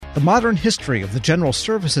The modern history of the General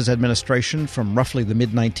Services Administration from roughly the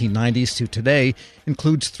mid-1990s to today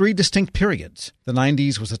includes three distinct periods. The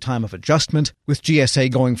 90s was a time of adjustment, with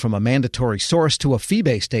GSA going from a mandatory source to a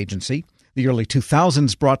fee-based agency. The early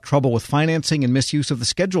 2000s brought trouble with financing and misuse of the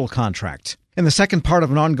schedule contract. In the second part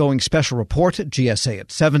of an ongoing special report, GSA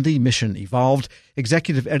at 70, Mission Evolved,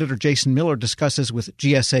 Executive Editor Jason Miller discusses with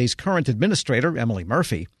GSA's current administrator, Emily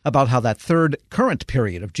Murphy, about how that third current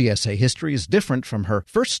period of GSA history is different from her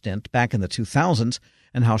first stint back in the 2000s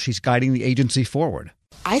and how she's guiding the agency forward.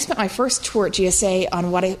 I spent my first tour at GSA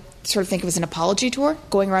on what I sort of think of as an apology tour,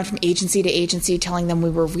 going around from agency to agency, telling them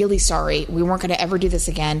we were really sorry, we weren't going to ever do this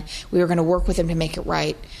again, we were going to work with them to make it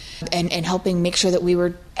right, and helping make sure that we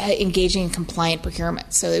were engaging in compliant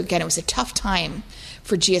procurement. So again, it was a tough time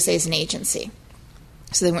for GSA as an agency.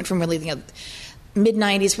 So they went from really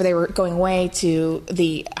mid-90s where they were going away to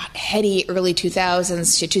the heady early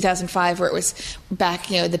 2000s to 2005 where it was back,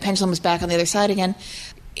 the pendulum was back on the other side again.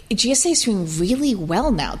 GSA is doing really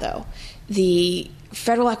well now, though. The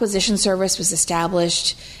Federal Acquisition Service was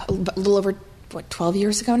established a little over, 12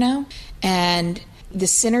 years ago now? And the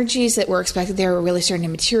synergies that were expected there are really starting to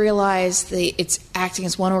materialize. It's acting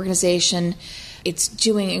as one organization. It's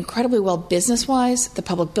doing incredibly well business-wise. The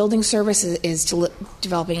Public Building Service is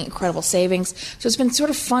developing incredible savings. So it's been sort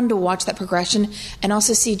of fun to watch that progression and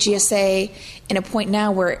also see GSA in a point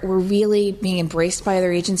now where we're really being embraced by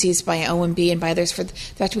other agencies, by OMB and by others for the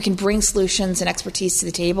fact we can bring solutions and expertise to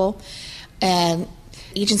the table. And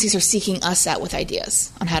agencies are seeking us out with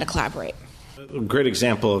ideas on how to collaborate. A great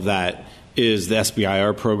example of that is the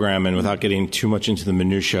SBIR program, and without getting too much into the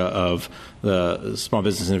minutia of the Small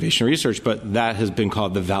Business Innovation Research, but that has been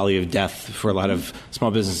called the Valley of Death for a lot of small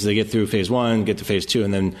businesses. They get through phase one, get to phase two,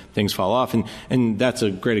 and then things fall off. And that's a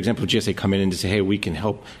great example of GSA coming in to say, hey, we can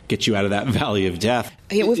help get you out of that valley of death.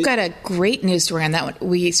 Yeah, we've got a great news story on that one.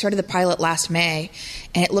 We started the pilot last May,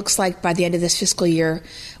 and it looks like by the end of this fiscal year,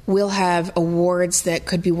 we'll have awards that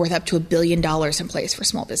could be worth up to $1 billion in place for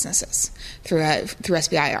small businesses through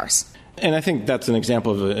SBIRs. And I think that's an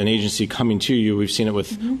example of an agency coming to you. We've seen it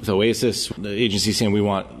with Oasis, the agency saying we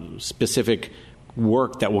want specific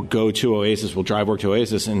work that will go to Oasis, will drive work to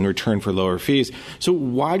Oasis in return for lower fees. So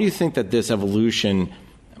why do you think that this evolution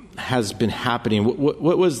has been happening?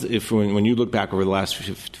 What was, when you look back over the last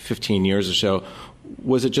 15 years or so,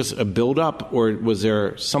 was it just a build-up, or was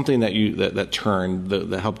there something that turned,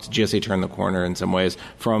 that helped GSA turn the corner in some ways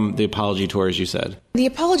from the apology tour, as you said? The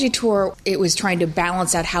apology tour, it was trying to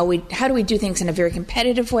balance out how do we do things in a very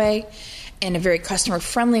competitive way, in a very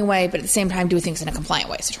customer-friendly way, but at the same time do things in a compliant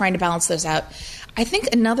way. So trying to balance those out. I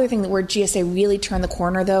think another thing where GSA really turned the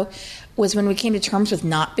corner, though, was when we came to terms with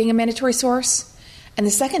not being a mandatory source. And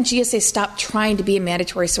the second GSA stopped trying to be a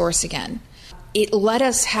mandatory source again, it let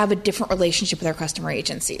us have a different relationship with our customer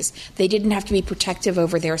agencies. They didn't have to be protective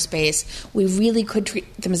over their space. We really could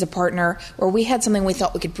treat them as a partner, or we had something we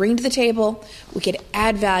thought we could bring to the table, we could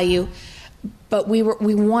add value, but we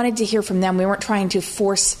wanted to hear from them. We weren't trying to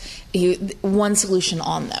force one solution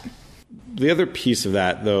on them. The other piece of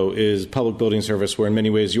that, though, is Public Building Service, where in many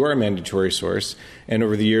ways you are a mandatory source. And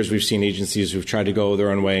over the years, we've seen agencies who've tried to go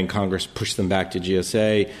their own way, and Congress pushed them back to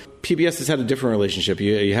GSA. PBS has had a different relationship.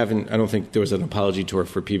 You haven't. I don't think there was an apology tour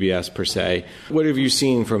for PBS per se. What have you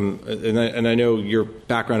seen from? And I know your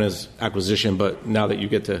background is acquisition, but now that you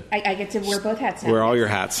get to, I get to wear both hats now. Wear all your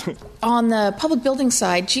hats. On the public building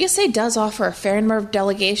side, GSA does offer a fair number of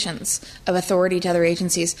delegations of authority to other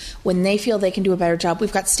agencies when they feel they can do a better job.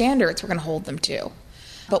 We've got standards we're going to hold them to.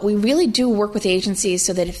 But we really do work with agencies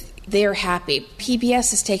so that if they are happy.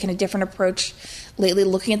 PBS has taken a different approach lately,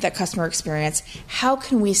 looking at that customer experience. How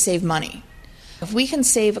can we save money? If we can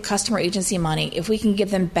save a customer agency money, if we can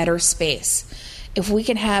give them better space, if we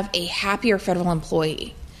can have a happier federal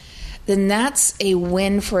employee, then that's a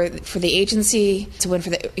win for the agency, it's a win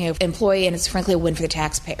for the employee, and it's frankly a win for the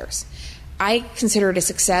taxpayers. I consider it a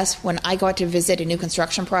success when I go out to visit a new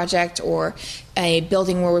construction project or a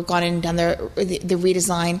building where we've gone in and done the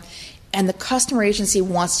redesign, and the customer agency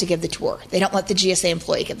wants to give the tour. They don't let the GSA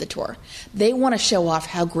employee give the tour. They want to show off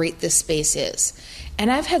how great this space is.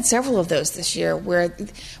 And I've had several of those this year where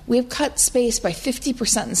we've cut space by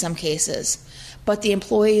 50% in some cases, but the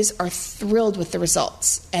employees are thrilled with the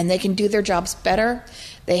results, and they can do their jobs better.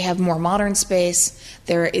 They have more modern space,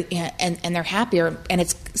 and they're happier, and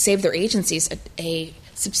it's saved their agencies a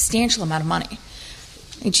substantial amount of money.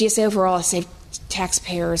 GSA overall has saved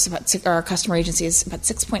taxpayers, our customer agencies, about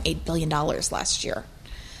 $6.8 billion last year.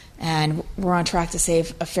 And we're on track to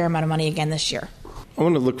save a fair amount of money again this year. I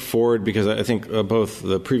want to look forward because I think both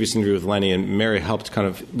the previous interview with Lenny and Mary helped kind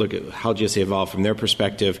of look at how GSA evolved from their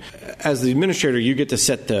perspective. As the administrator, you get to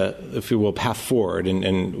set the, if you will, path forward.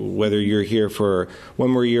 And whether you're here for one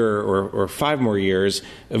more year or 5 more years,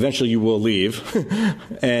 eventually you will leave.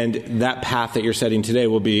 And that path that you're setting today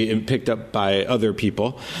will be picked up by other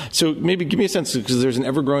people. So maybe give me a sense, because there's an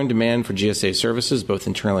ever-growing demand for GSA services, both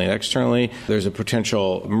internally and externally. There's a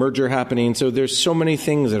potential merger happening. So there's so many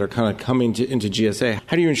things that are kind of coming into GSA.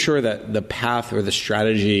 How do you ensure that the path or the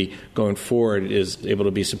strategy going forward is able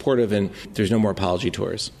to be supportive and there's no more apology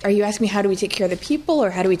tours? Are you asking me how do we take care of the people or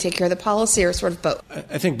how do we take care of the policy, or sort of both?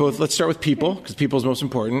 I think both. Let's start with people, because people is most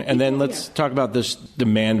important. And then let's talk about this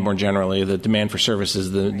demand more generally, the demand for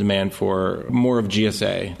services, the demand for more of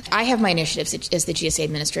GSA. I have my initiatives as the GSA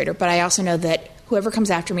administrator, but I also know that whoever comes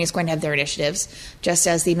after me is going to have their initiatives, just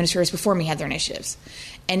as the administrators before me had their initiatives.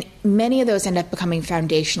 And many of those end up becoming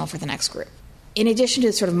foundational for the next group. In addition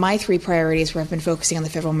to sort of my 3 priorities, where I've been focusing on the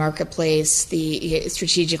federal marketplace, the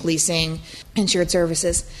strategic leasing, and shared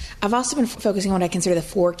services, I've also been focusing on what I consider the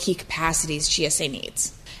 4 key capacities GSA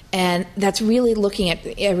needs. And that's really looking at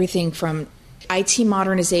everything from IT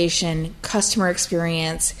modernization, customer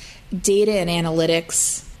experience, data and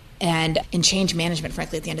analytics, and change management,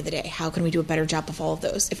 frankly, at the end of the day. How can we do a better job of all of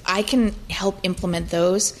those? If I can help implement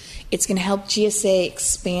those, it's going to help GSA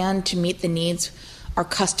expand to meet the needs our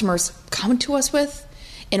customers come to us with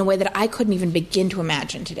in a way that I couldn't even begin to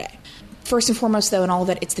imagine today. First and foremost, though, in all of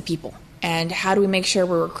that, it's the people. And how do we make sure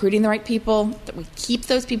we're recruiting the right people, that we keep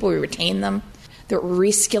those people, we retain them, that we're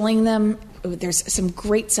reskilling them. There's some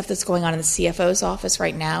great stuff that's going on in the CFO's office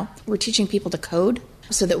right now. We're teaching people to code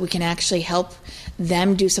so that we can actually help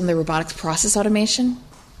them do some of the robotics process automation.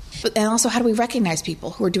 But and also, how do we recognize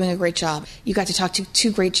people who are doing a great job? You got to talk to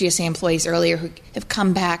 2 great GSA employees earlier who have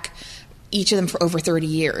come back, each of them for over 30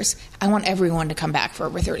 years. I want everyone to come back for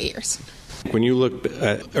over 30 years. When you look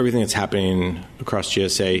at everything that's happening across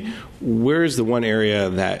GSA, where's the one area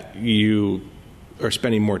that you are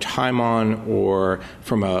spending more time on, or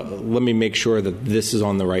from a, let me make sure that this is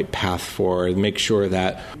on the right path for, make sure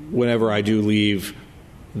that whenever I do leave,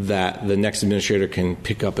 that the next administrator can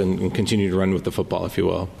pick up and continue to run with the football, if you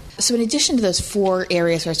will? So in addition to those 4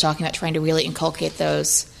 areas I was talking about, trying to really inculcate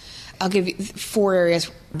those, I'll give you 4 areas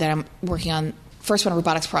that I'm working on. First one,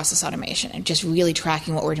 robotics process automation, and just really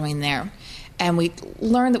tracking what we're doing there. And we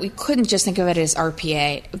learned that we couldn't just think of it as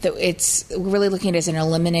RPA, that we're really looking at it as an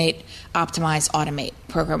eliminate, optimize, automate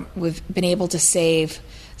program. We've been able to save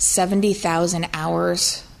 70,000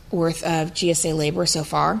 hours worth of GSA labor so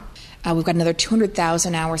far. We've got another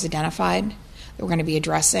 200,000 hours identified that we're going to be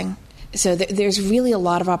addressing. So there's really a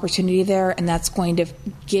lot of opportunity there, and that's going to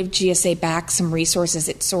give GSA back some resources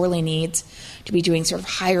it sorely needs to be doing sort of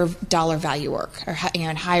higher dollar value work, or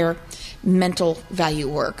higher mental value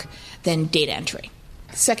work than data entry.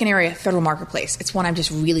 Second area, federal marketplace. It's one I'm just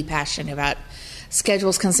really passionate about.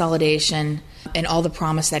 Schedules consolidation and all the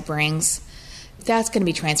promise that brings. That's going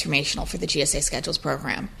to be transformational for the GSA Schedules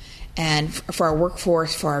program, and for our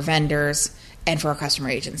workforce, for our vendors, and for our customer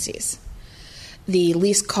agencies. The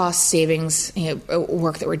least cost savings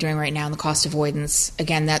work that we're doing right now and the cost avoidance,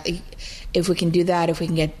 again, that if we can do that, if we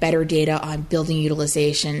can get better data on building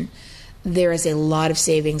utilization, there is a lot of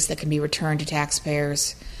savings that can be returned to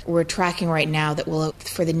taxpayers. We're tracking right now that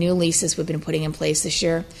for the new leases we've been putting in place this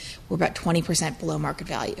year, we're about 20% below market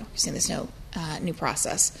value using this new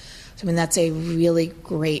process. So, that's a really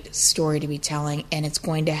great story to be telling, and it's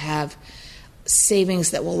going to have savings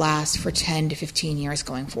that will last for 10 to 15 years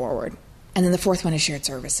going forward. And then the fourth one is shared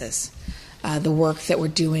services. The work that we're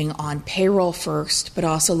doing on payroll first, but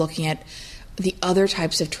also looking at the other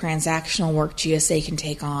types of transactional work GSA can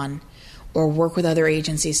take on, or work with other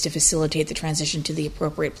agencies to facilitate the transition to the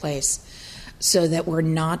appropriate place, so that we're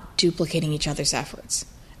not duplicating each other's efforts.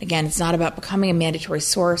 Again, it's not about becoming a mandatory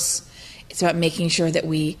source. It's about making sure that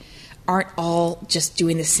we aren't all just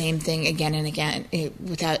doing the same thing again and again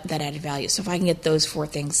without that added value. So if I can get those 4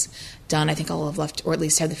 things done, I think I'll have left, or at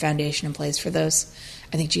least have the foundation in place for those.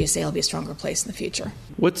 I think GSA will be a stronger place in the future.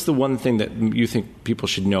 What's the one thing that you think people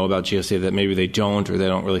should know about GSA that maybe they don't, or they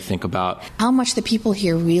don't really think about? How much the people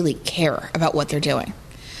here really care about what they're doing.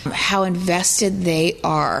 How invested they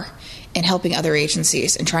are in helping other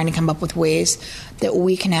agencies and trying to come up with ways that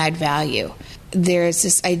we can add value. There's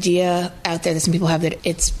this idea out there that some people have that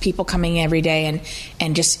it's people coming in every day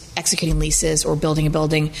and just executing leases or building a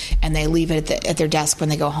building, and they leave it at their desk when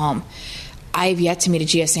they go home. I've yet to meet a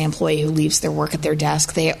GSA employee who leaves their work at their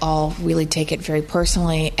desk. They all really take it very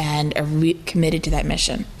personally and are committed to that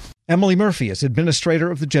mission. Emily Murphy is Administrator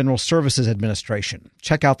of the General Services Administration.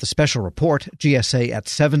 Check out the special report, GSA at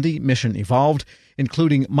 70 Mission Evolved,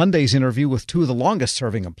 including Monday's interview with two of the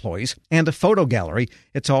longest-serving employees and a photo gallery.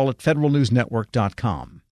 It's all at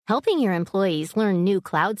federalnewsnetwork.com. Helping your employees learn new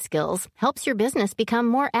cloud skills helps your business become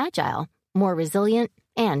more agile, more resilient,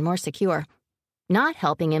 and more secure. Not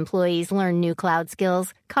helping employees learn new cloud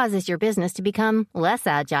skills causes your business to become less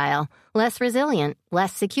agile, less resilient,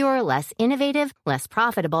 less secure, less innovative, less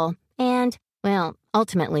profitable, and, well,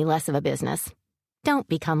 ultimately less of a business. Don't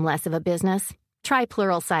become less of a business. Try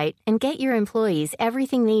Pluralsight and get your employees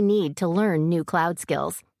everything they need to learn new cloud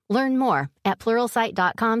skills. Learn more at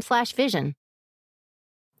pluralsight.com/vision.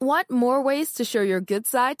 Want more ways to show your good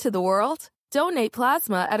side to the world? Donate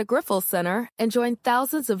plasma at a Grifols Center and join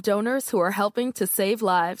thousands of donors who are helping to save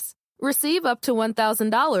lives. Receive up to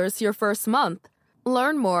 $1,000 your first month.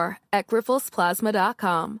 Learn more at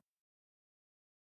grifolsplasma.com.